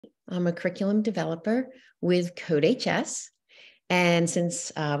I'm a curriculum developer with CodeHS. And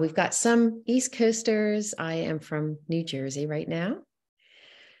since we've got some East Coasters, I am from New Jersey right now.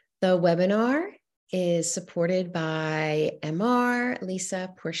 The webinar is supported by MR,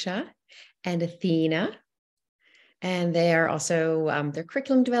 Lisa, Portia, and Athena. And they are also, they're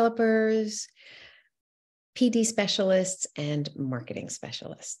curriculum developers, PD specialists, and marketing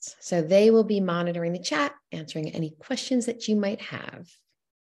specialists. So they will be monitoring the chat, answering any questions that you might have.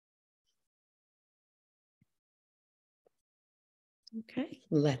 Okay,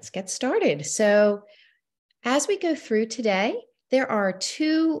 let's get started. So as we go through today, there are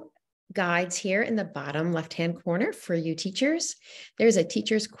two guides here in the bottom left-hand corner for you teachers. There's a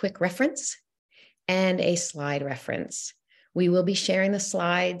teacher's quick reference and a slide reference. We will be sharing the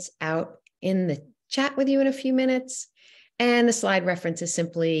slides out in the chat with you in a few minutes. And the slide reference is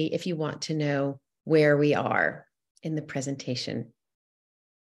simply if you want to know where we are in the presentation.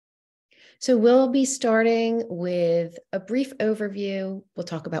 So we'll be starting with a brief overview. We'll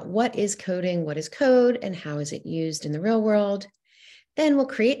talk about what is coding, what is code, and how is it used in the real world. Then we'll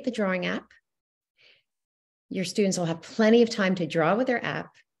create the drawing app. Your students will have plenty of time to draw with their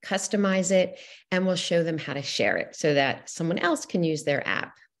app, customize it, and we'll show them how to share it so that someone else can use their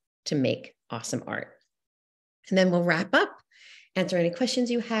app to make awesome art. And then we'll wrap up, answer any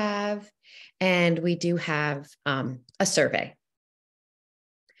questions you have, and we do have a survey.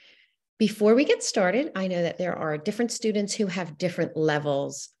 Before we get started, I know that there are different students who have different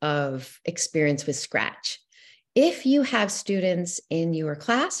levels of experience with Scratch. If you have students in your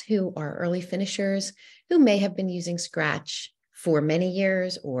class who are early finishers, who may have been using Scratch for many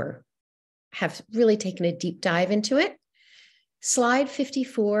years or have really taken a deep dive into it, Slide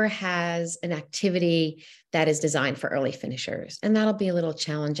 54 has an activity that is designed for early finishers, and that'll be a little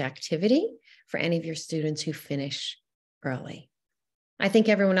challenge activity for any of your students who finish early. I think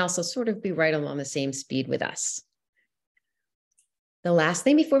everyone else will sort of be right along the same speed with us. The last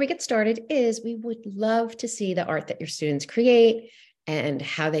thing before we get started is we would love to see the art that your students create and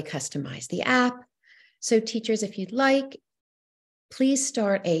how they customize the app. So teachers, if you'd like, please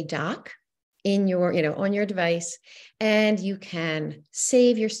start a doc in your, on your device, and you can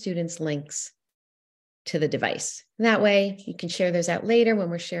save your students' links to the device. That way you can share those out later when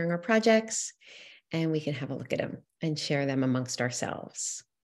we're sharing our projects, and we can have a look at them and share them amongst ourselves.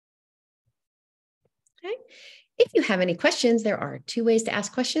 Okay. If you have any questions, there are two ways to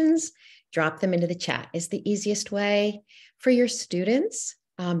ask questions. Drop them into the chat is the easiest way. For your students,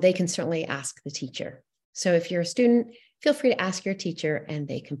 they can certainly ask the teacher. So if you're a student, feel free to ask your teacher and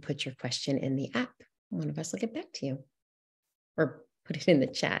they can put your question in the app. One of us will get back to you or put it in the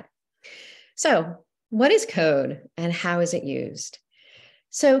chat. So what is code and how is it used?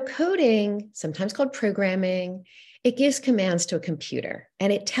 So coding, sometimes called programming, it gives commands to a computer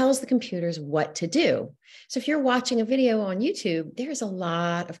and it tells the computers what to do. So if you're watching a video on YouTube, there's a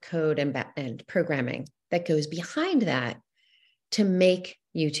lot of code and programming that goes behind that to make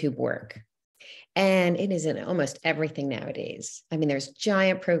YouTube work. And it is in almost everything nowadays. I mean, there's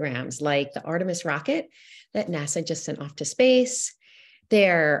giant programs like the Artemis rocket that NASA just sent off to space.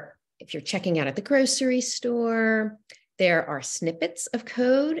 There, if you're checking out at the grocery store, there are snippets of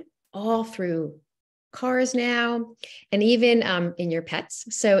code all through cars now, and even in your pets.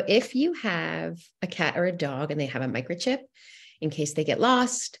 So if you have a cat or a dog and they have a microchip in case they get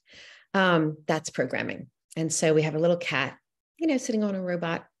lost, that's programming. And so we have a little cat, sitting on a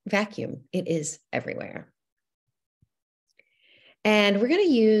robot vacuum. It is everywhere. And we're going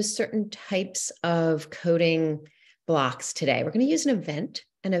to use certain types of coding blocks today. We're going to use an event.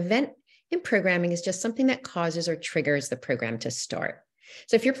 An event in programming is just something that causes or triggers the program to start.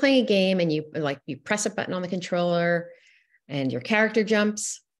 So if you're playing a game and you press a button on the controller and your character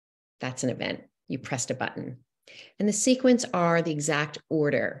jumps, that's an event. You pressed a button. And the sequence are the exact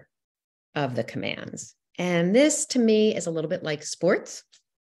order of the commands. And this to me is a little bit like sports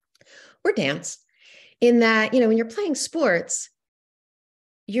or dance in that, when you're playing sports,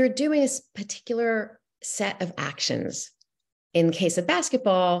 you're doing a particular set of actions. In case of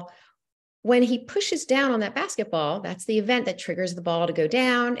basketball, when he pushes down on that basketball, that's the event that triggers the ball to go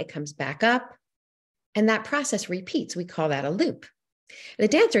down. It comes back up, and that process repeats. We call that a loop. The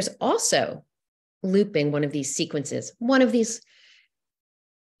dancer's also looping one of these sequences, one of these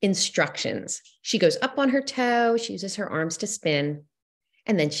instructions. She goes up on her toe, she uses her arms to spin,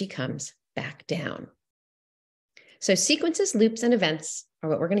 and then she comes back down. So sequences, loops, and events are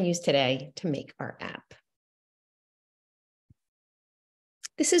what we're going to use today to make our app.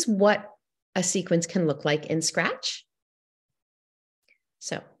 This is what a sequence can look like in Scratch.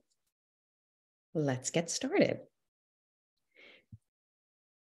 So let's get started.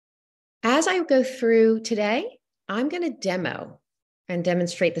 as I go through today, I'm going to demo and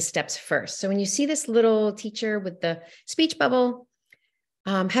demonstrate the steps first. So when you see this little teacher with the speech bubble,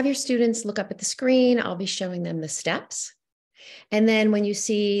 have your students look up at the screen. I'll be showing them the steps. And then when you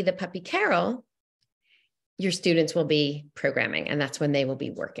see the puppy Carol, your students will be programming, and that's when they will be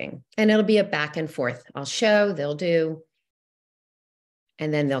working. And it'll be a back and forth. I'll show, they'll do,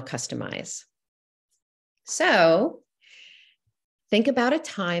 and then they'll customize. So think about a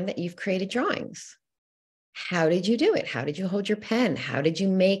time that you've created drawings. How did you do it? How did you hold your pen? How did you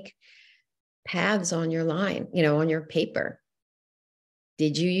make paths on your line, on your paper?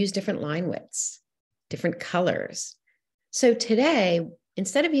 Did you use different line widths, different colors? So today,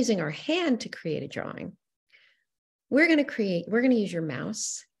 instead of using our hand to create a drawing, we're going to use your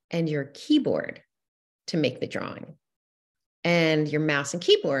mouse and your keyboard to make the drawing. And your mouse and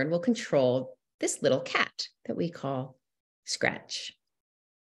keyboard will control this little cat that we call Scratch.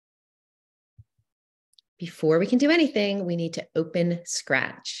 Before we can do anything, we need to open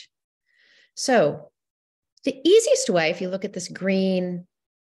Scratch. So the easiest way, if you look at this green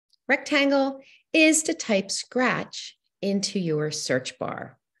rectangle, is to type Scratch into your search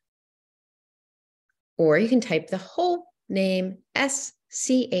bar. Or you can type the whole name,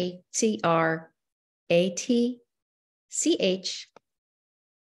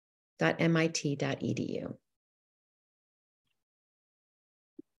 scratch.mit.edu.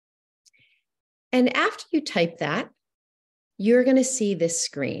 And after you type that, you're going to see this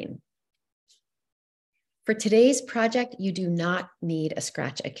screen. For today's project, you do not need a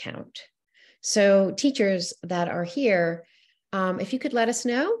Scratch account. So teachers that are here, if you could let us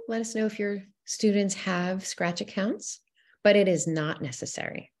know if your students have Scratch accounts, but it is not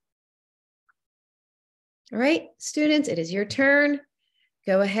necessary. All right, students, it is your turn.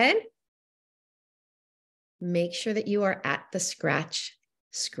 Go ahead. Make sure that you are at the Scratch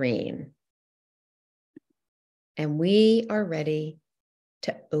screen. And we are ready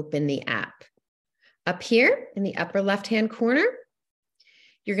to open the app. Up here in the upper left-hand corner,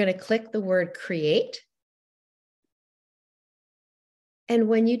 you're going to click the word Create. And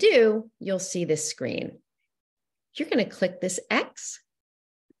when you do, you'll see this screen. You're going to click this X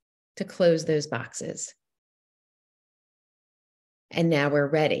to close those boxes. And now we're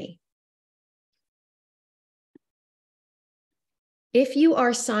ready. If you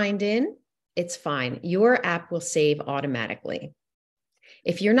are signed in, it's fine. Your app will save automatically.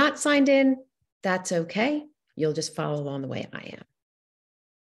 If you're not signed in, that's okay. You'll just follow along the way I am.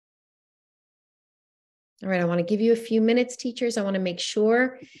 All right, I want to give you a few minutes, teachers. I want to make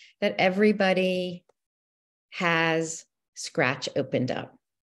sure that everybody has Scratch opened up.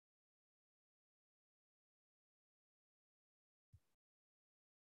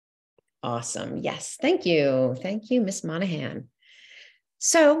 Awesome. Yes, thank you. Thank you, Miss Monahan.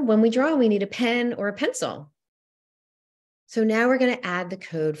 So when we draw, we need a pen or a pencil. So now we're going to add the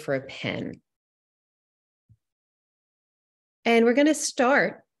code for a pen. And we're going to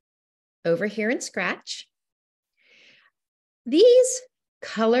start over here in Scratch. These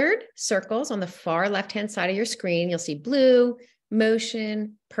colored circles on the far left-hand side of your screen, you'll see blue,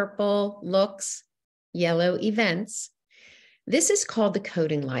 motion, purple, looks, yellow, events. This is called the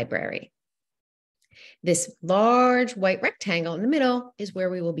coding library. This large white rectangle in the middle is where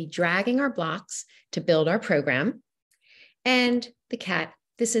we will be dragging our blocks to build our program. And the cat,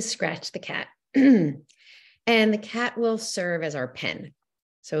 this is Scratch the cat. And the cat will serve as our pen.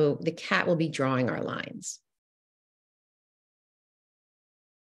 So the cat will be drawing our lines.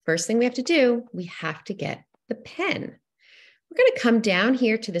 First thing we have to do, we have to get the pen. We're going to come down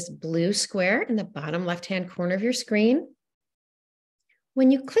here to this blue square in the bottom left-hand corner of your screen.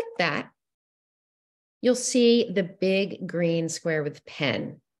 When you click that, you'll see the big green square with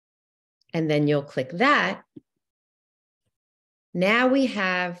pen. And then you'll click that. Now we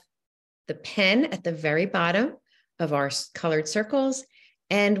have the pen at the very bottom of our colored circles,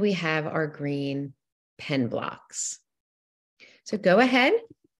 and we have our green pen blocks. So go ahead,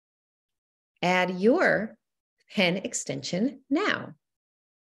 add your pen extension now.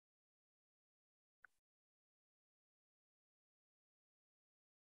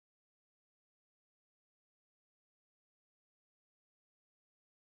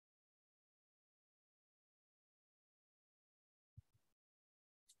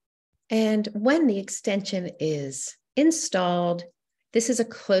 And when the extension is installed, this is a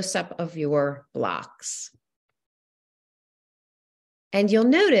close-up of your blocks. And you'll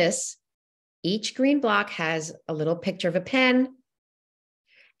notice each green block has a little picture of a pen,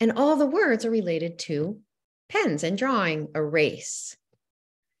 and all the words are related to pens and drawing. Erase,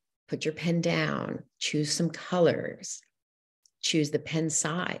 put your pen down, choose some colors, choose the pen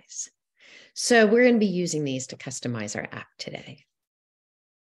size. So we're going to be using these to customize our app today.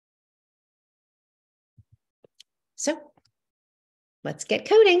 So let's get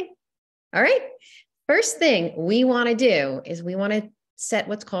coding. All right. First thing we want to do is we want to set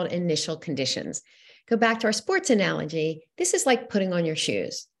what's called initial conditions. Go back to our sports analogy. This is like putting on your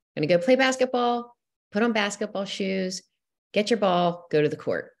shoes. Going to go play basketball, put on basketball shoes, get your ball, go to the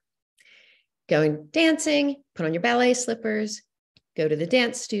court. Going dancing, put on your ballet slippers, go to the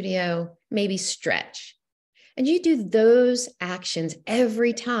dance studio, maybe stretch. And you do those actions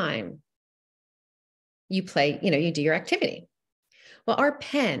every time you play, you do your activity. Well, our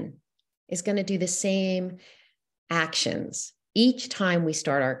pen is going to do the same actions each time we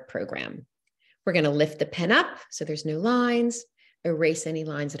start our program. We're going to lift the pen up so there's no lines, erase any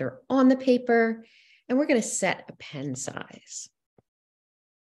lines that are on the paper, and we're going to set a pen size.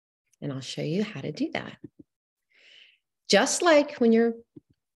 And I'll show you how to do that. Just like when you're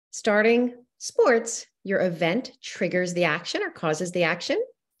starting sports, your event triggers the action or causes the action.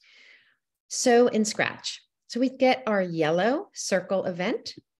 So in Scratch, so we get our yellow circle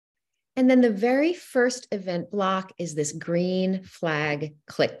event. And then the very first event block is this green flag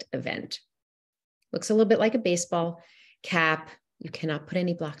clicked event. Looks a little bit like a baseball cap. You cannot put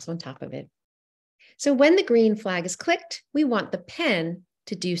any blocks on top of it. So when the green flag is clicked, we want the pen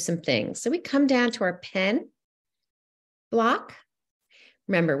to do some things. So we come down to our pen block.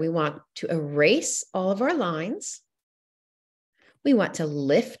 Remember, we want to erase all of our lines. We want to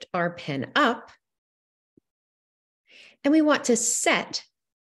lift our pen up. And we want to set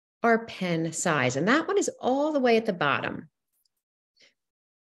our pen size. And that one is all the way at the bottom.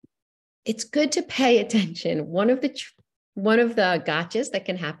 It's good to pay attention. One of the gotchas that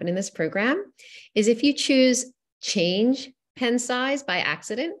can happen in this program is if you choose change pen size by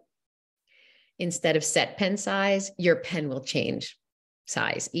accident, instead of set pen size, your pen will change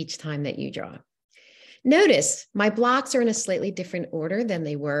size each time that you draw. Notice my blocks are in a slightly different order than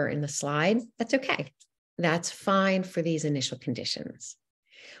they were in the slide. That's okay. That's fine for these initial conditions.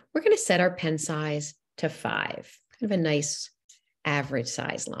 We're going to set our pen size to 5, kind of a nice average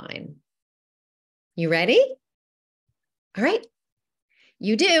size line. You ready? All right,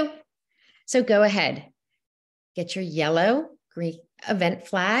 you do. So go ahead, get your yellow green event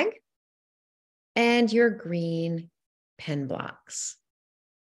flag and your green pen blocks.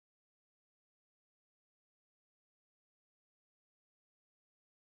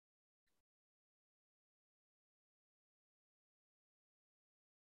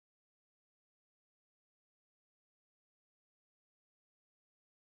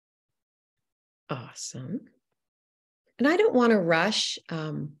 Awesome. And I don't want to rush.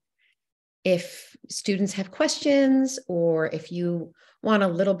 If students have questions or if you want a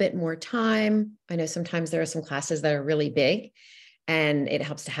little bit more time, I know sometimes there are some classes that are really big and it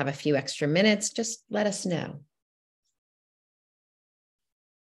helps to have a few extra minutes. Just let us know.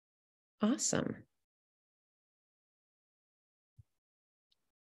 Awesome.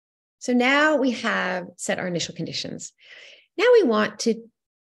 So now we have set our initial conditions. Now we want to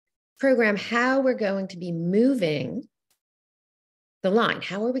program how we're going to be moving the line.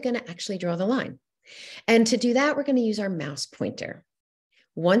 How are we going to actually draw the line? And to do that, we're going to use our mouse pointer.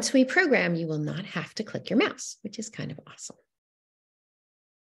 Once we program, you will not have to click your mouse, which is kind of awesome.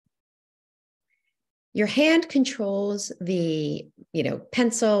 Your hand controls the,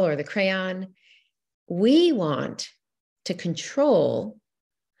 pencil or the crayon. We want to control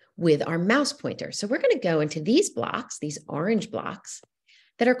with our mouse pointer. So we're going to go into these blocks, these orange blocks,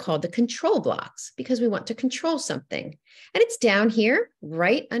 that are called the control blocks because we want to control something. And it's down here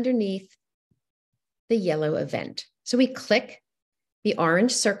right underneath the yellow event. So we click the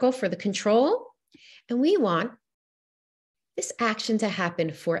orange circle for the control, and we want this action to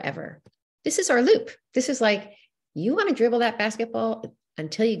happen forever. This is our loop. This is like, you want to dribble that basketball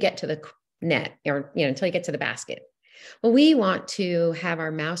until you get to the net or, until you get to the basket. Well, we want to have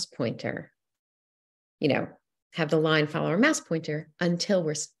our mouse pointer, have the line follow our mouse pointer until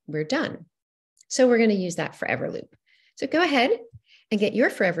we're done. So we're going to use that forever loop. So go ahead and get your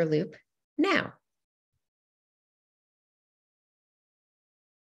forever loop now.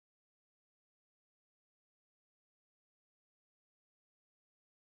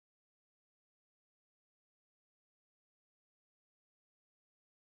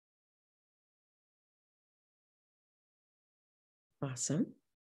 Awesome.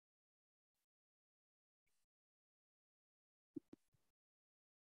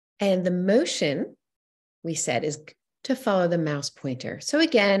 And the motion we said is to follow the mouse pointer. So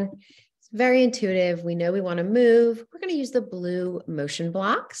again, it's very intuitive. We know we want to move. We're going to use the blue motion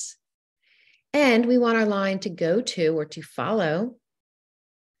blocks. And we want our line to go to or to follow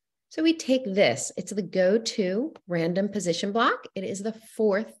So we take this, it's the go to random position block. It is the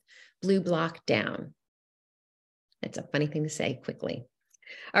fourth blue block down. It's a funny thing to say quickly.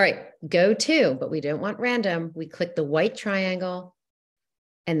 All right, go to, but we don't want random. We click the white triangle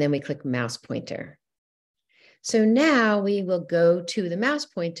and then we click mouse pointer. So now we will go to the mouse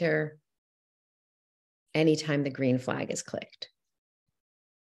pointer anytime the green flag is clicked.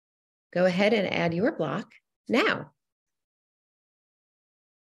 Go ahead and add your block now.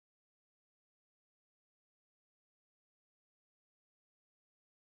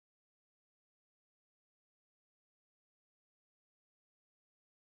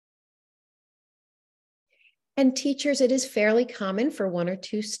 And teachers, it is fairly common for one or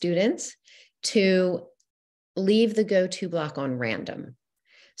two students to leave the go-to block on random.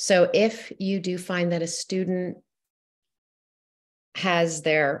 So if you do find that a student has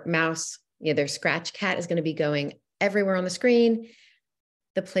their mouse, their scratch cat is going to be going everywhere on the screen,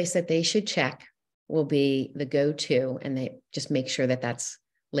 the place that they should check will be the go-to, and they just make sure that that's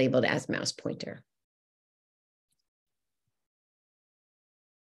labeled as mouse pointer.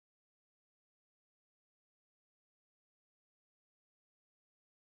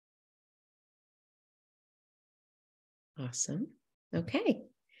 Awesome. Okay.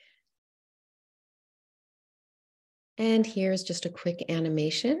 And here's just a quick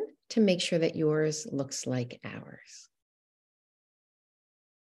animation to make sure that yours looks like ours.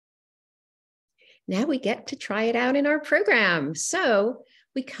 Now we get to try it out in our program. So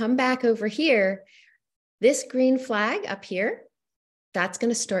we come back over here. This green flag up here, that's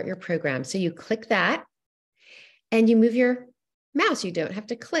going to start your program. So you click that and you move your mouse. You don't have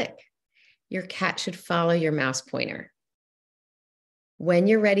to click. Your cat should follow your mouse pointer. When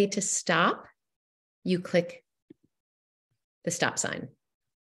you're ready to stop, you click the stop sign.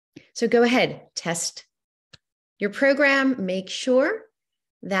 So go ahead, test your program, make sure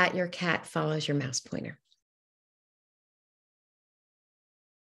that your cat follows your mouse pointer.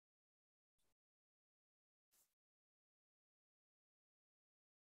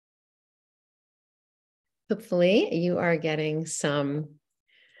 Hopefully you are getting some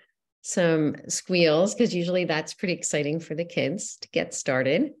squeals, because usually that's pretty exciting for the kids to get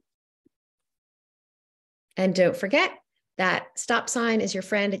started. And don't forget that stop sign is your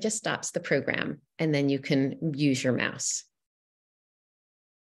friend. It just stops the program, and then you can use your mouse.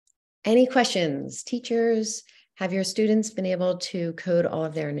 Any questions? Teachers, have your students been able to code all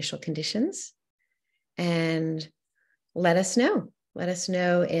of their initial conditions? And let us know. Let us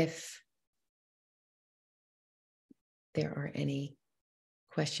know if there are any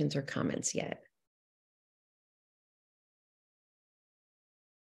questions or comments yet.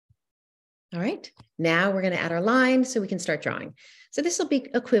 All right, now we're going to add our line so we can start drawing. So this will be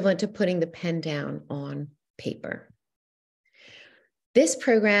equivalent to putting the pen down on paper. This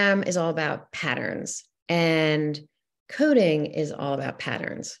program is all about patterns, and coding is all about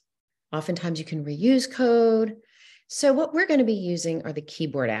patterns. Oftentimes you can reuse code. So what we're going to be using are the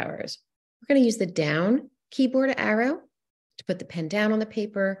keyboard arrows. We're going to use the down keyboard arrow to put the pen down on the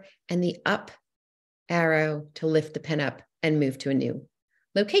paper, and the up arrow to lift the pen up and move to a new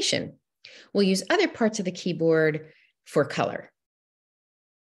location. We'll use other parts of the keyboard for color.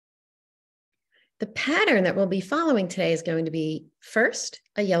 The pattern that we'll be following today is going to be first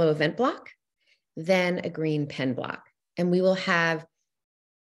a yellow event block, then a green pen block, and we will have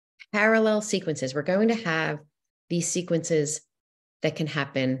parallel sequences. We're going to have these sequences that can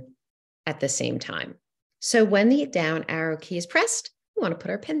happen at the same time. So when the down arrow key is pressed, we want to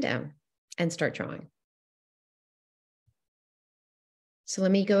put our pen down and start drawing. So let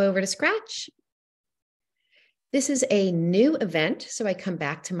me go over to Scratch. This is a new event, so I come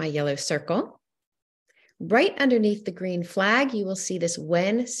back to my yellow circle. Right underneath the green flag, you will see this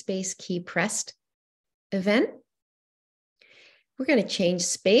when space key pressed event. We're going to change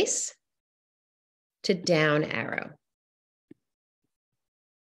space to down arrow.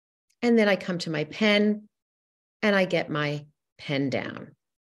 And then I come to my pen and I get my pen down.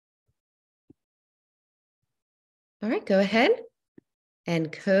 All right, go ahead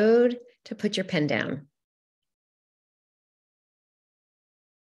and code to put your pen down.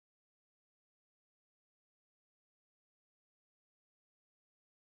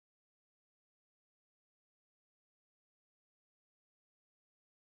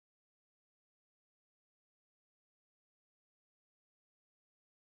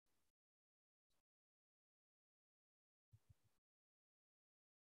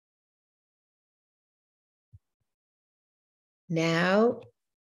 Now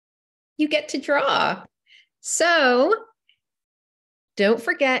you get to draw. So don't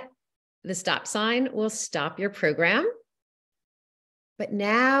forget, the stop sign will stop your program. But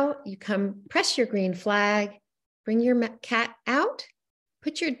now you come, press your green flag, bring your cat out,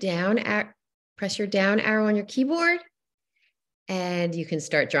 put your press your down arrow on your keyboard, and you can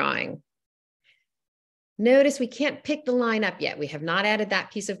start drawing. Notice we can't pick the line up yet. We have not added that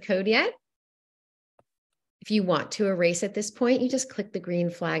piece of code yet. If you want to erase at this point, you just click the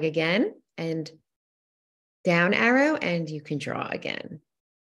green flag again and down arrow, and you can draw again.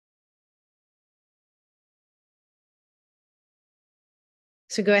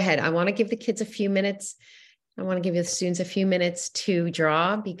 So go ahead. I want to give the kids a few minutes. I want to give the students a few minutes to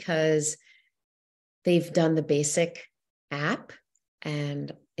draw because they've done the basic app,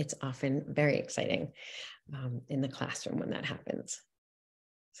 and it's often very exciting in the classroom when that happens.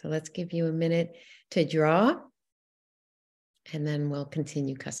 So let's give you a minute to draw, and then we'll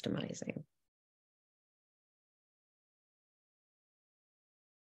continue customizing.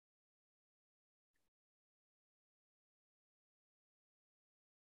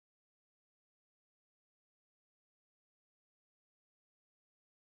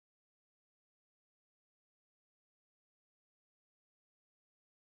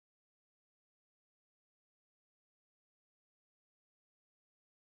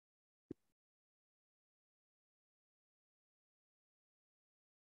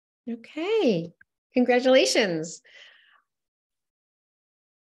 Okay, congratulations.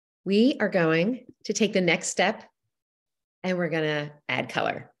 We are going to take the next step, and we're going to add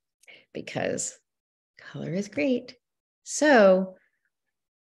color because color is great. So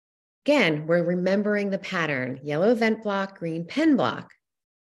again, we're remembering the pattern: yellow event block, green pen block.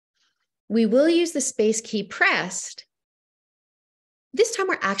 We will use the space key pressed. This time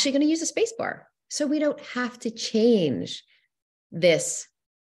we're actually going to use a space bar, so we don't have to change this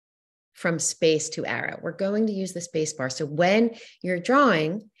from space to arrow. We're going to use the space bar. So when you're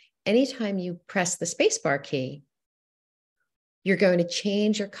drawing, anytime you press the space bar key, you're going to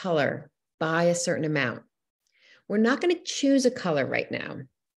change your color by a certain amount. We're not going to choose a color right now.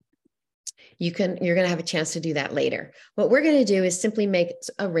 You're going to have a chance to do that later. What we're going to do is simply make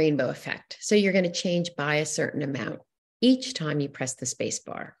a rainbow effect. So you're going to change by a certain amount each time you press the space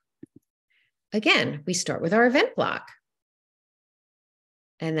bar. Again, we start with our event block.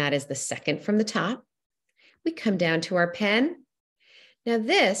 And that is the second from the top. We come down to our pen. Now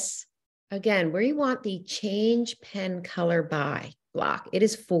this, again, where you want the change pen color by block, it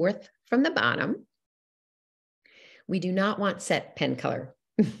is fourth from the bottom. We do not want set pen color.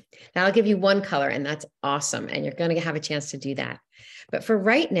 That'll give you one color, and that's awesome. And you're going to have a chance to do that. But for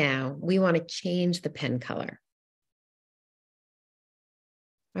right now, we want to change the pen color.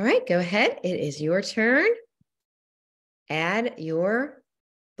 All right, go ahead. It is your turn. Add your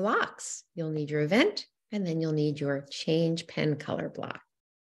blocks. You'll need your event, and then you'll need your change pen color block.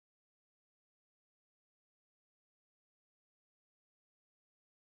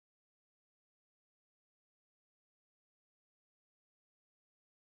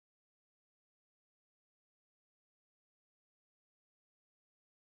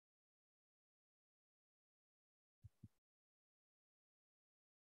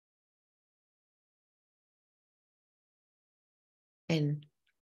 And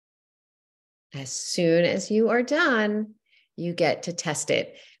as soon as you are done, you get to test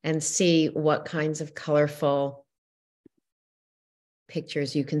it and see what kinds of colorful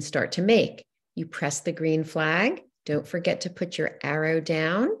pictures you can start to make. You press the green flag. Don't forget to put your arrow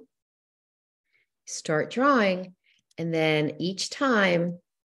down. Start drawing. And then each time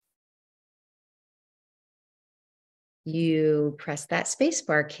you press that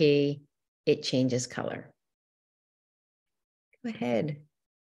spacebar key, it changes color. Go ahead.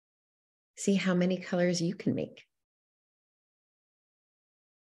 See how many colors you can make.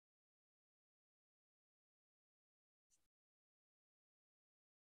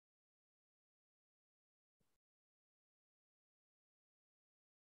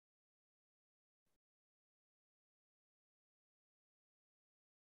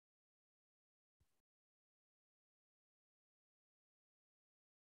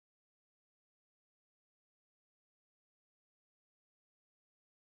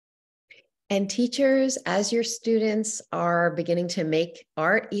 And teachers, as your students are beginning to make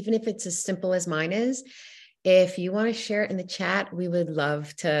art, even if it's as simple as mine is, if you want to share it in the chat, we would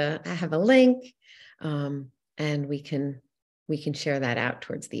love to have a link, and we can share that out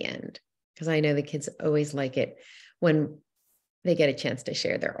towards the end, because I know the kids always like it when they get a chance to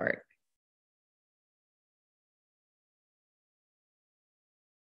share their art.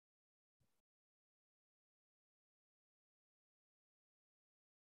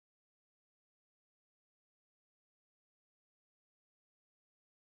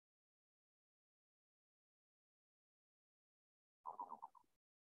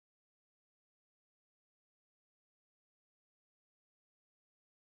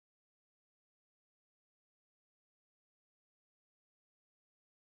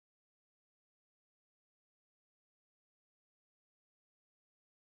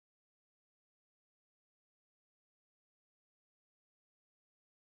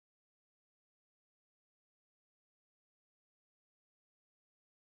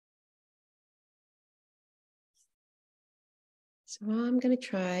 So I'm going to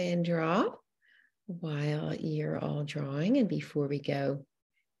try and draw while you're all drawing and before we go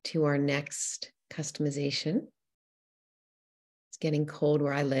to our next customization. It's getting cold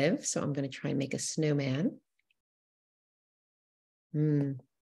where I live, so I'm going to try and make a snowman.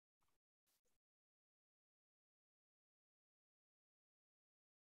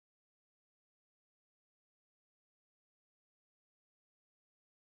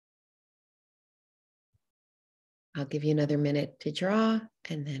 I'll give you another minute to draw,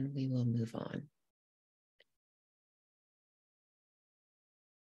 and then we will move on.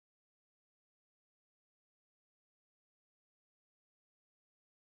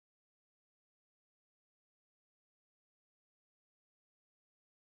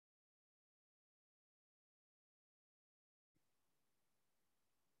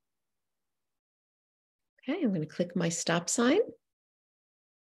 Okay, I'm going to click my stop sign.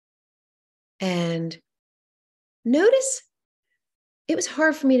 And notice it was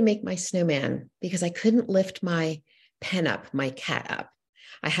hard for me to make my snowman because I couldn't lift my pen up, my cat up.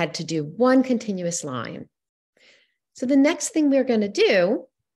 I had to do one continuous line. So the next thing we're going to do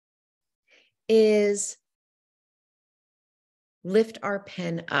is lift our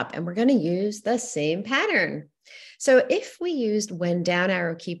pen up, and we're going to use the same pattern. So if we used when down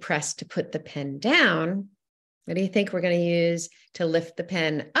arrow key pressed to put the pen down, what do you think we're going to use to lift the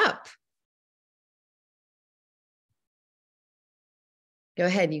pen up? Go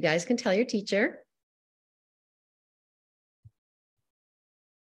ahead, you guys can tell your teacher.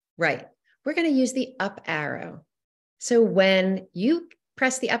 Right, we're going to use the up arrow. So when you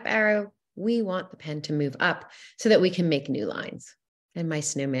press the up arrow, we want the pen to move up so that we can make new lines and my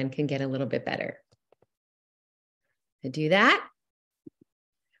snowman can get a little bit better. To do that,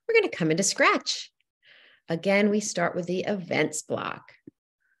 we're going to come into Scratch. Again, we start with the events block.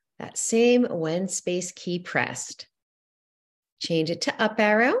 That same when space key pressed. Change it to up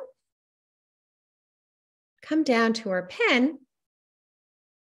arrow. Come down to our pen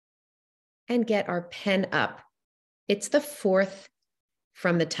and get our pen up. It's the fourth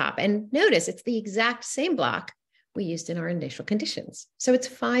from the top. And notice it's the exact same block we used in our initial conditions. So it's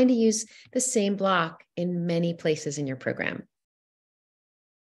fine to use the same block in many places in your program.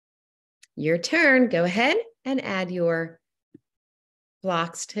 Your turn, go ahead and add your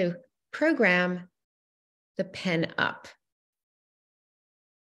blocks to program the pen up.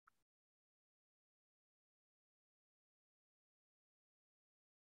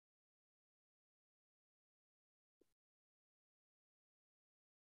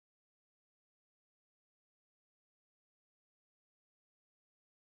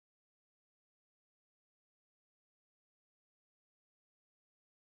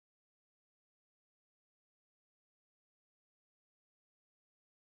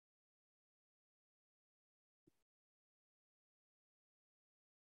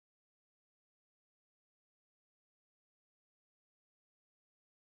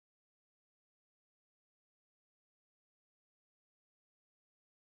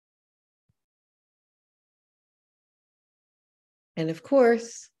 And of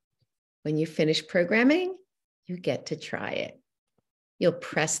course, when you finish programming, you get to try it. You'll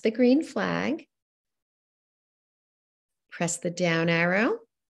press the green flag, press the down arrow,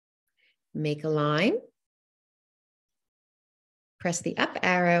 make a line, press the up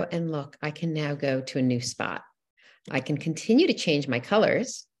arrow, and look, I can now go to a new spot. I can continue to change my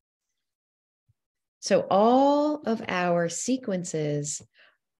colors. So all of our sequences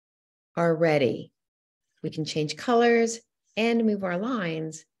are ready. We can change colors and move our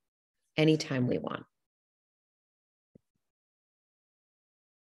lines anytime we want.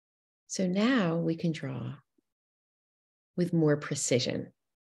 So now we can draw with more precision.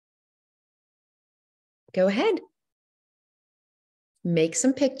 Go ahead. Make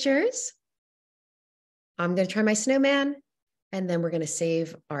some pictures. I'm going to try my snowman, and then we're going to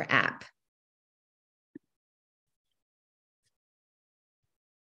save our app.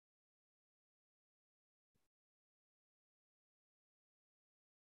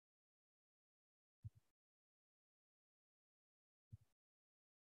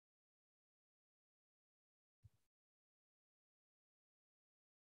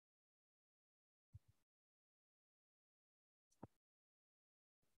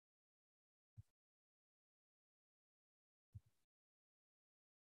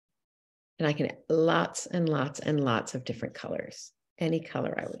 And I can add lots and lots and lots of different colors, any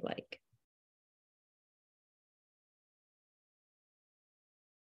color I would like.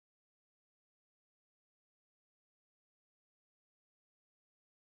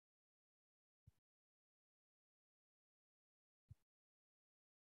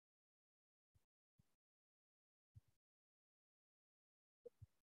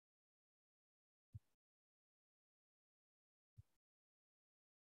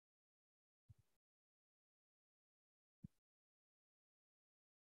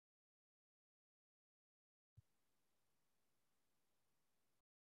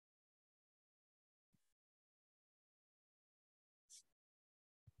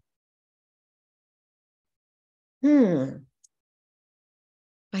 I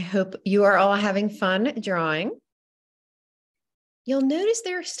hope you are all having fun drawing. You'll notice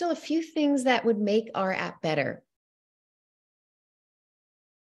there are still a few things that would make our app better.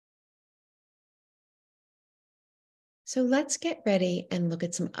 So let's get ready and look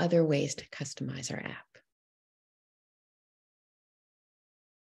at some other ways to customize our app.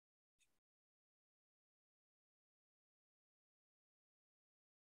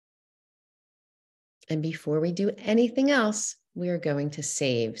 And before we do anything else, we are going to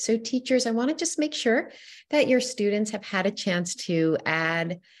save. So teachers, I want to just make sure that your students have had a chance to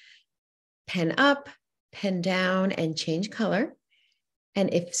add pen up, pen down, and change color.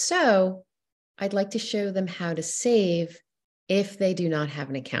 And if so, I'd like to show them how to save if they do not have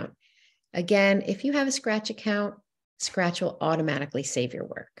an account. Again, if you have a Scratch account, Scratch will automatically save your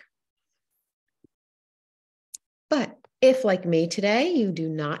work. But if, like me today, you do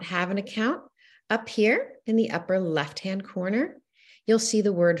not have an account, up here in the upper left-hand corner, you'll see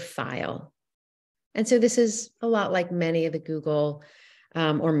the word File. And so this is a lot like many of the Google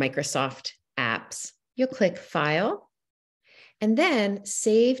or Microsoft apps. You'll click File and then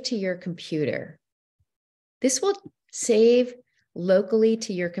Save to your computer. This will save locally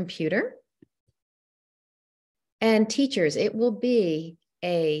to your computer. And teachers, it will be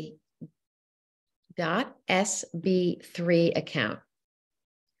a .sb3 account.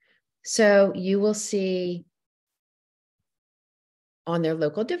 So you will see on their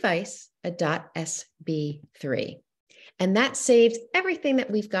local device a .sb3. And that saves everything that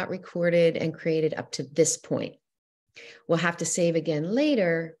we've got recorded and created up to this point. We'll have to save again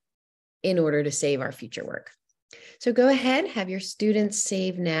later in order to save our future work. So go ahead, have your students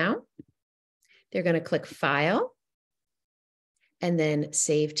save now. They're going to click File and then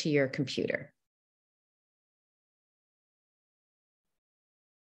Save to your computer.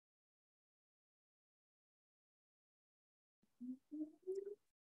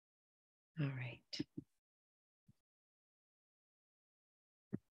 All right.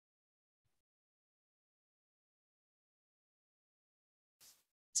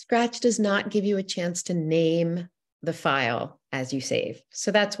 Scratch does not give you a chance to name the file as you save.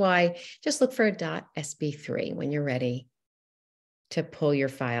 So that's why just look for a .sb3 when you're ready to pull your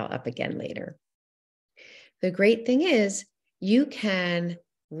file up again later. The great thing is you can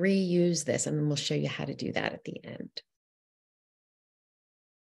reuse this, and we'll show you how to do that at the end.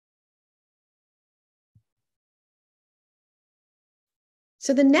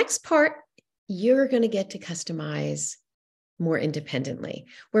 So the next part, you're going to get to customize more independently.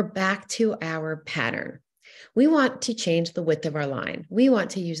 We're back to our pattern. We want to change the width of our line. We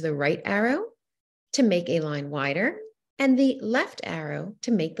want to use the right arrow to make a line wider and the left arrow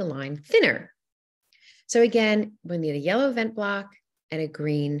to make the line thinner. So again, we need a yellow event block and a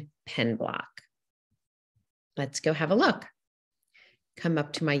green pen block. Let's go have a look. Come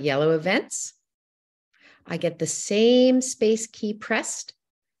up to my yellow events. I get the same space key pressed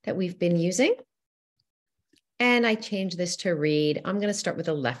that we've been using. And I change this to read. I'm going to start with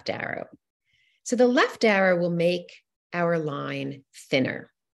the left arrow. So the left arrow will make our line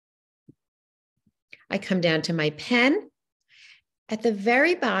thinner. I come down to my pen. At the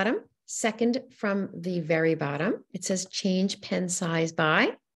very bottom, second from the very bottom, it says change pen size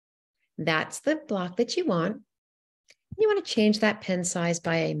by. That's the block that you want. You want to change that pen size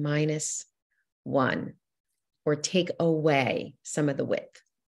by a -1 or take away some of the width.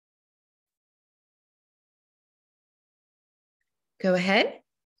 Go ahead.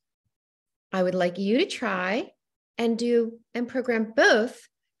 I would like you to try and program both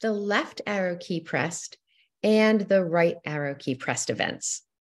the left arrow key pressed and the right arrow key pressed events.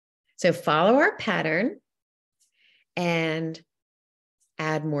 So follow our pattern and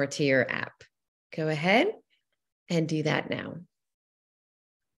add more to your app. Go ahead and do that now.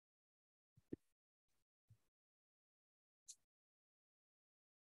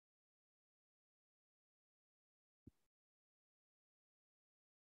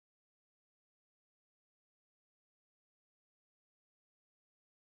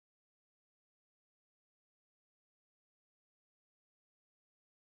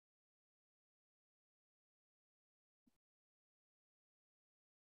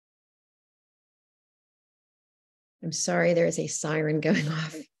 I'm sorry, there is a siren going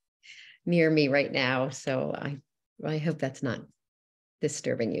off near me right now, so I hope that's not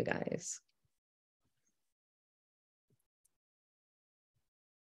disturbing you guys.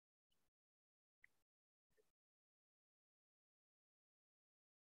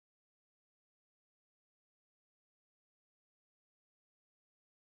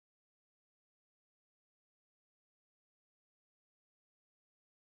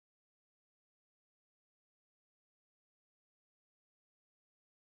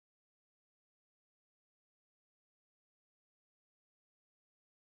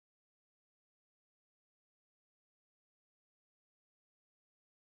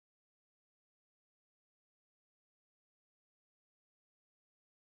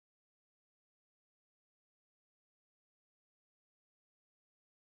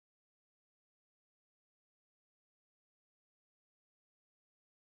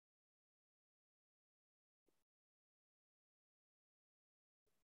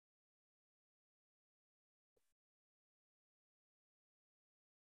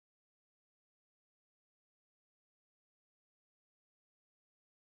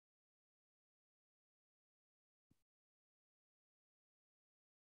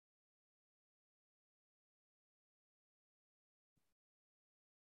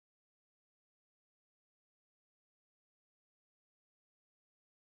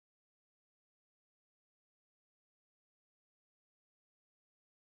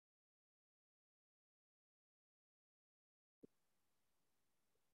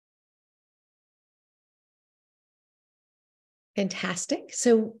 Fantastic.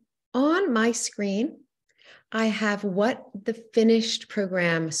 So on my screen, I have what the finished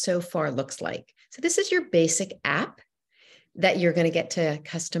program so far looks like. So this is your basic app that you're going to get to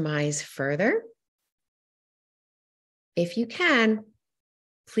customize further. If you can,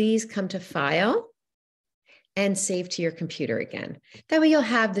 please come to File and save to your computer again. That way you'll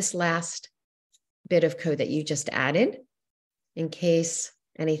have this last bit of code that you just added in case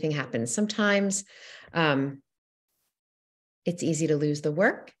anything happens. Sometimes it's easy to lose the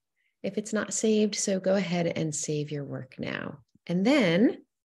work if it's not saved. So go ahead and save your work now. And then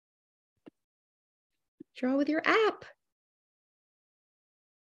draw with your app.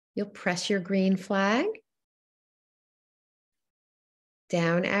 You'll press your green flag,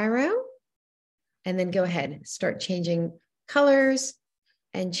 down arrow, and then go ahead, start changing colors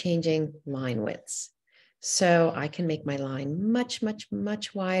and changing line widths. So I can make my line much, much,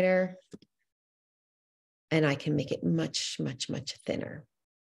 much wider, and I can make it much, much, much thinner.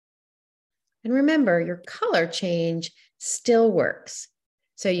 And remember, your color change still works.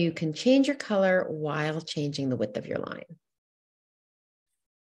 So you can change your color while changing the width of your line.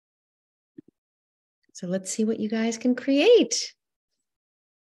 So let's see what you guys can create.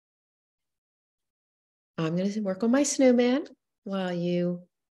 I'm going to work on my snowman while you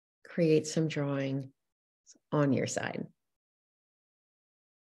create some drawing on your side.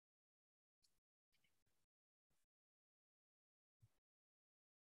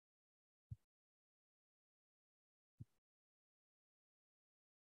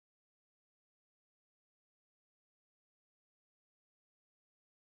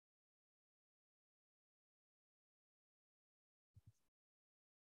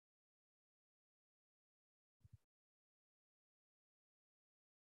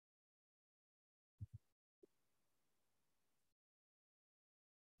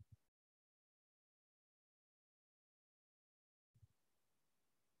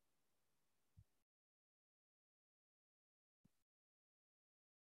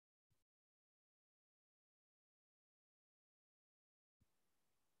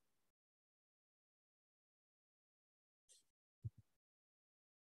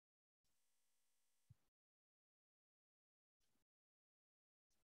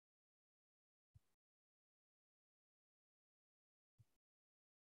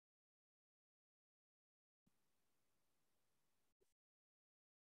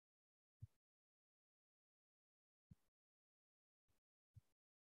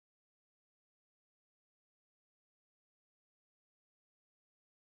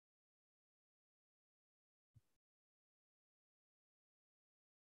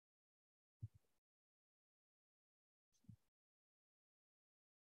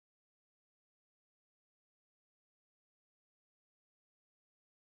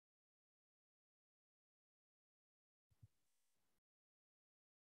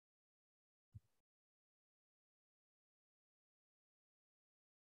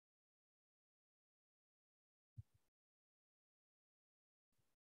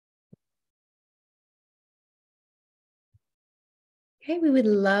 Okay, we would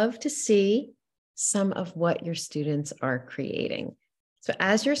love to see some of what your students are creating. So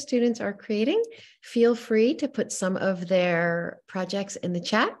as your students are creating, feel free to put some of their projects in the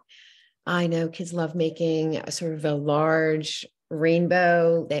chat. I know kids love making a sort of a large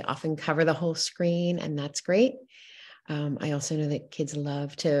rainbow. They often cover the whole screen, and that's great. I also know that kids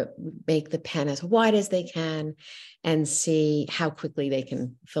love to make the pen as wide as they can and see how quickly they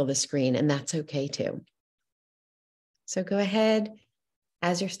can fill the screen, and that's okay too. So go ahead,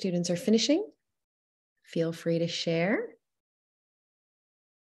 as your students are finishing, feel free to share.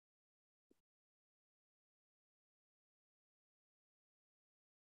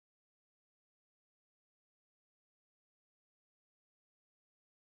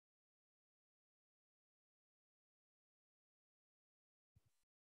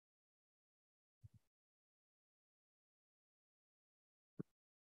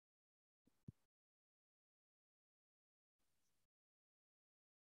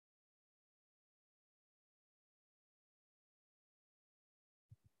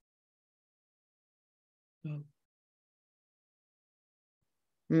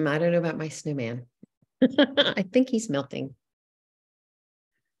 I don't know about my snowman. I think he's melting.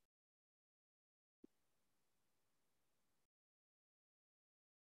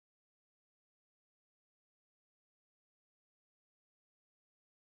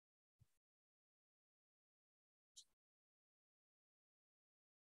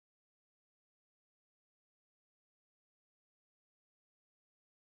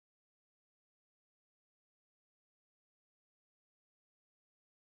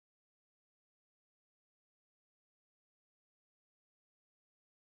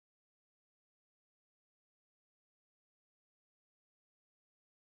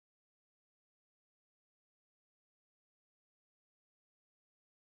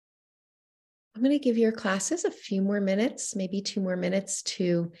 I'm going to give your classes a few more minutes, maybe 2 more minutes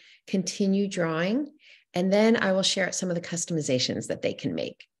to continue drawing. And then I will share some of the customizations that they can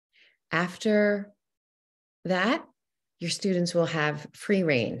make. After that, your students will have free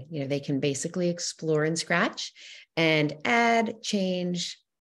reign. They can basically explore in Scratch and add, change,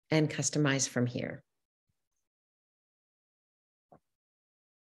 and customize from here.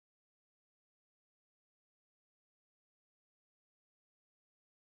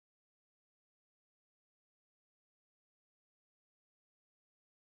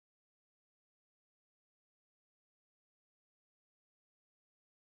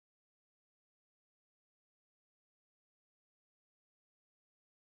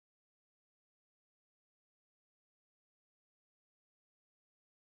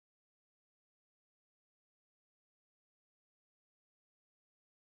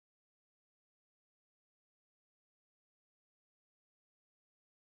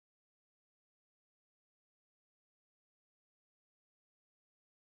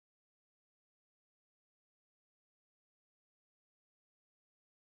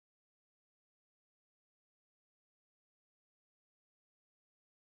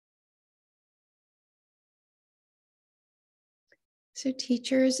 So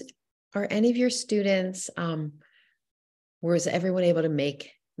teachers, are any of your students, was everyone able to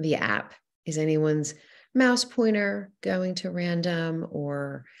make the app? Is anyone's mouse pointer going to random,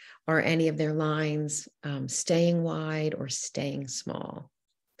 or are any of their lines staying wide or staying small?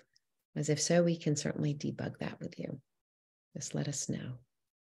 As if so, we can certainly debug that with you. Just let us know.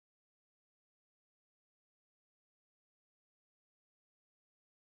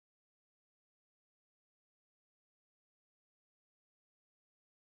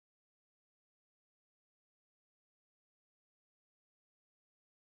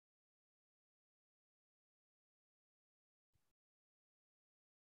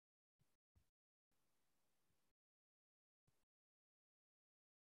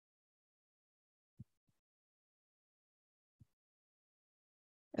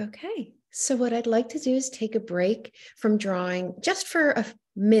 Okay, so what I'd like to do is take a break from drawing just for a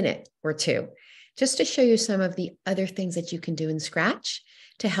minute or two, just to show you some of the other things that you can do in Scratch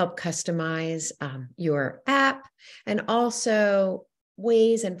to help customize your app, and also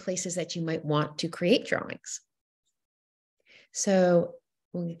ways and places that you might want to create drawings. So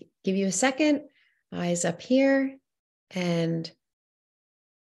we'll give you a second, eyes up here, and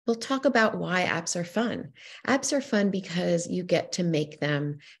we'll talk about why apps are fun. Apps are fun because you get to make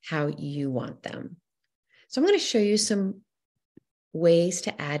them how you want them. So I'm going to show you some ways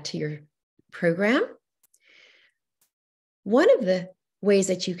to add to your program. One of the ways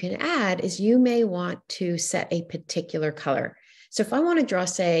that you can add is you may want to set a particular color. So if I want to draw,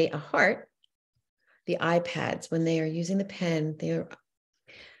 say, a heart, the iPads, when they are using the pen, they're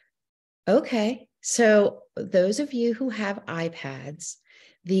okay. So those of you who have iPads,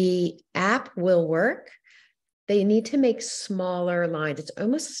 the app will work. They need to make smaller lines. It's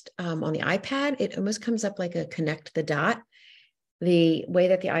almost on the iPad, it almost comes up like a connect the dot. The way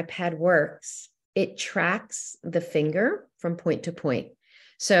that the iPad works, it tracks the finger from point to point.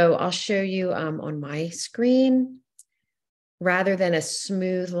 So I'll show you on my screen, rather than a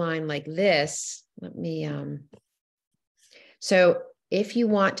smooth line like this, let me, so if you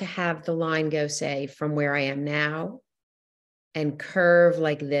want to have the line go, say, from where I am now and curve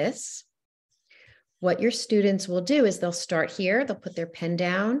like this, what your students will do is they'll start here, they'll put their pen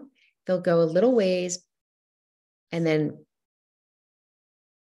down, they'll go a little ways, and then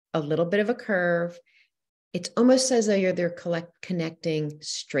a little bit of a curve. It's almost as though they're connecting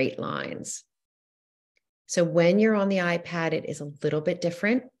straight lines. So when you're on the iPad, it is a little bit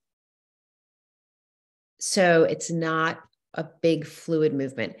different. So it's not a big fluid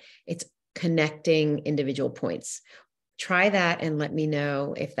movement. It's connecting individual points. Try that and let me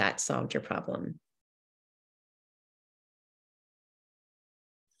know if that solved your problem.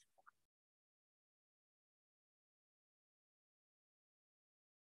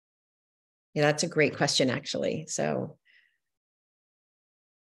 Yeah, that's a great question, actually. So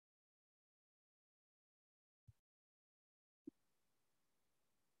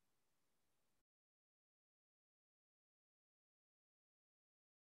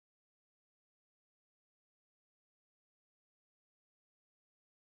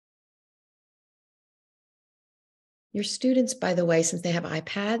your students, by the way, since they have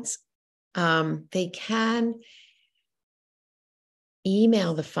iPads, they can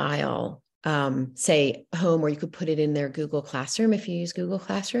email the file, say home, or you could put it in their Google Classroom. If you use Google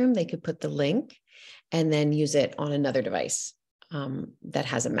Classroom, they could put the link and then use it on another device that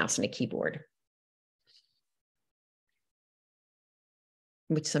has a mouse and a keyboard,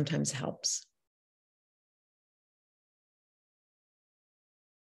 which sometimes helps.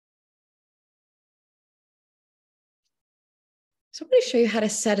 So I'm going to show you how to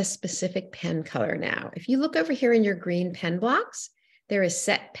set a specific pen color now. If you look over here in your green pen blocks, there is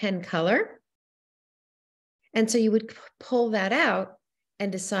set pen color. And so you would pull that out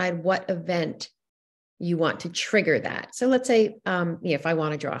and decide what event you want to trigger that. So let's say, if I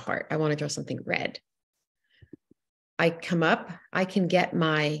want to draw a heart, I want to draw something red. I come up, I can get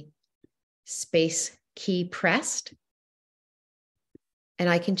my space key pressed, and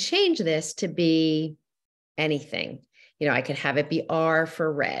I can change this to be anything. I could have it be R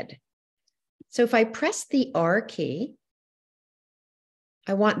for red. So if I press the R key,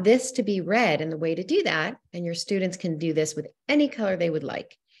 I want this to be red. And the way to do that, and your students can do this with any color they would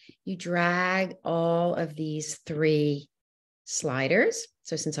like, you drag all of these 3 sliders.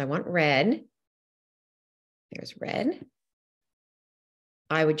 So since I want red, there's red,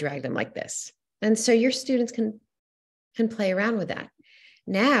 I would drag them like this. And so your students can play around with that.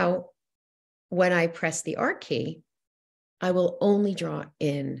 Now, when I press the R key, I will only draw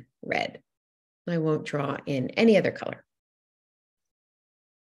in red. I won't draw in any other color.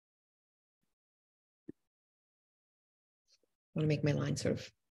 I want to make my line sort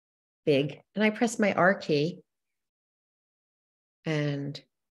of big. And I press my R key and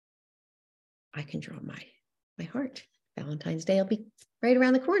I can draw my heart. Valentine's Day will be right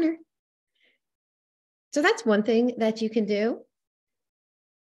around the corner. So that's one thing that you can do.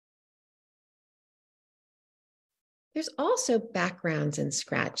 There's also backgrounds in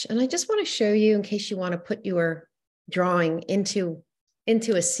Scratch. And I just want to show you in case you want to put your drawing into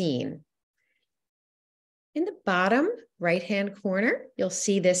a scene. In the bottom right-hand corner, you'll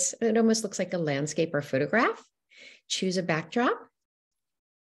see this. It almost looks like a landscape or photograph. Choose a backdrop.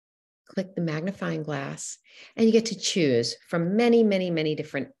 Click the magnifying glass, and you get to choose from many, many, many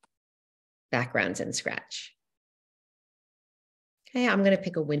different backgrounds in Scratch. Okay, I'm going to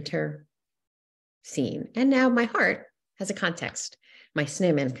pick a winter scene. And now my heart has a context. My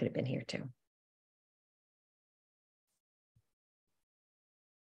snowman could have been here too.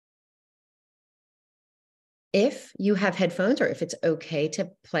 If you have headphones or if it's okay to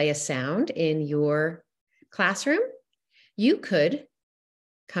play a sound in your classroom, you could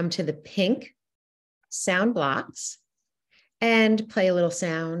come to the pink sound blocks and play a little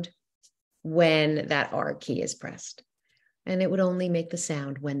sound when that R key is pressed. And it would only make the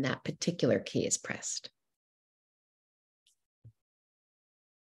sound when that particular key is pressed.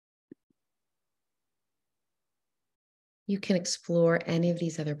 You can explore any of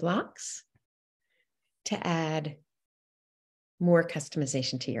these other blocks to add more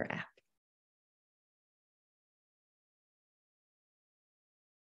customization to your app.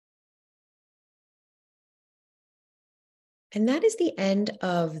 And that is the end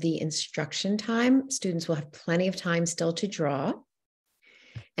of the instruction time. Students will have plenty of time still to draw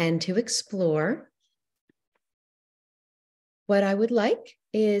and to explore. What I would like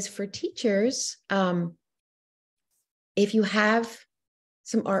is for teachers, if you have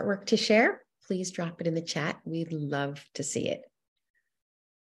some artwork to share, please drop it in the chat. We'd love to see it.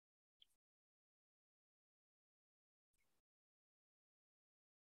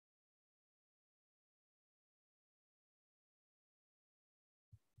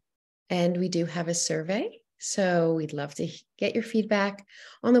 And we do have a survey. So we'd love to get your feedback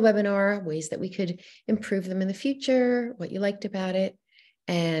on the webinar, ways that we could improve them in the future, what you liked about it.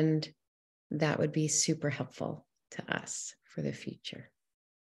 And that would be super helpful to us for the future.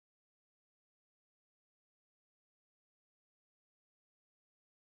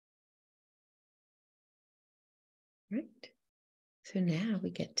 Right. So now we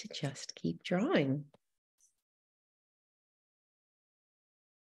get to just keep drawing.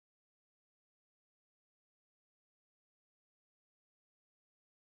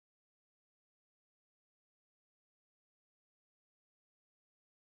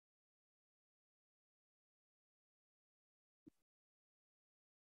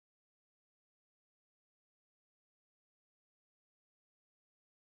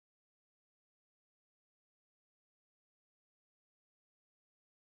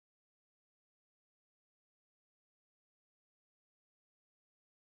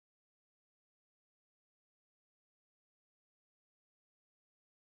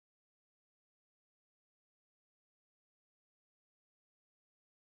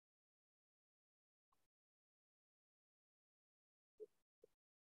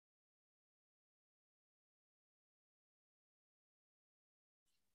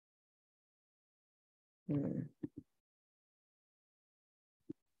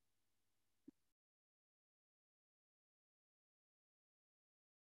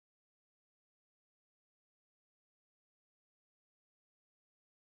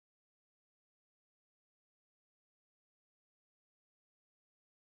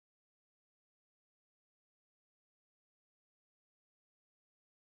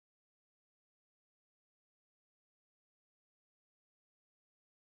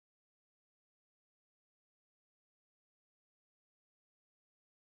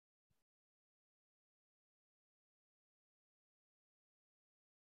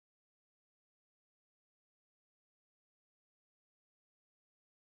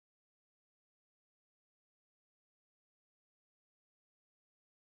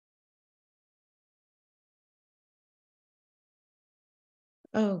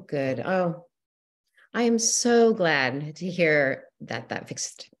 Oh, good. Oh, I am so glad to hear that that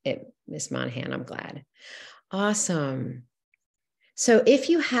fixed it, Miss Monahan. I'm glad. Awesome. So if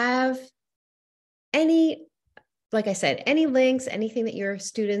you have any, like I said, any links, anything that your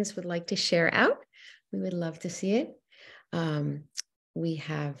students would like to share out, we would love to see it. We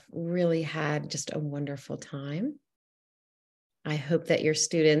have really had just a wonderful time. I hope that your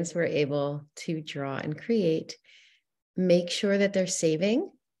students were able to draw and create. Make sure that they're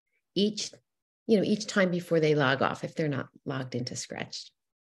saving each time before they log off if they're not logged into Scratch.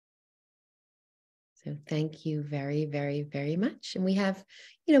 So thank you very, very, very much. And we have,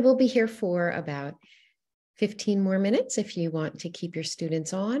 we'll be here for about 15 more minutes. If you want to keep your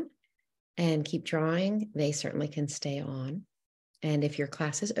students on and keep drawing, they certainly can stay on. And if your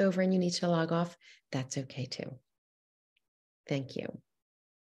class is over and you need to log off, that's okay too. Thank you.